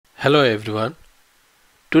Hello everyone.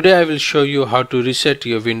 Today I will show you how to reset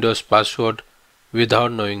your Windows password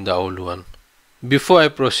without knowing the old one. Before I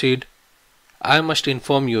proceed, I must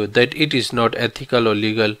inform you that it is not ethical or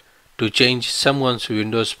legal to change someone's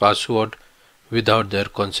Windows password without their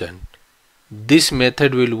consent. This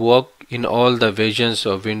method will work in all the versions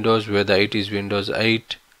of Windows, whether it is Windows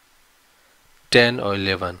 8, 10 or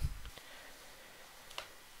 11.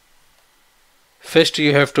 First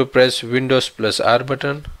you have to press Windows plus R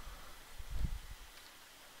button.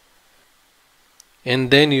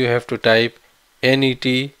 And then you have to type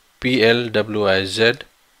NETPLWIZ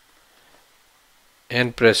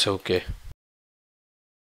and press OK.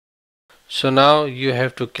 So now you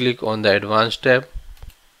have to click on the Advanced tab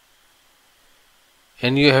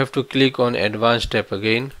and you have to click on Advanced tab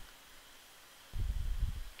again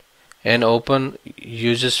and open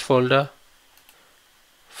Users folder.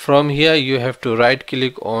 From here you have to right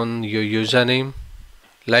click on your username.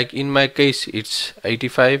 Like in my case it's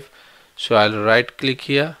 85. So I'll right click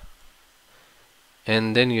here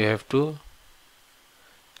and then you have to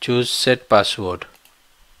choose set password.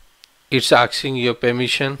 It's asking your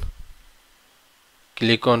permission.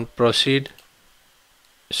 Click on proceed.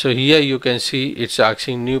 So here you can see it's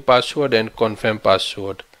asking new password and confirm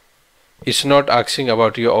password. It's not asking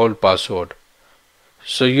about your old password.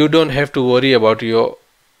 So you don't have to worry about your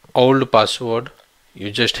old password.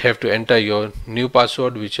 You just have to enter your new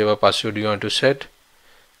password, whichever password you want to set.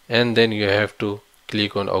 And then you have to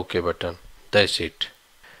click on OK button. That's it.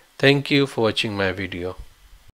 Thank you for watching my video.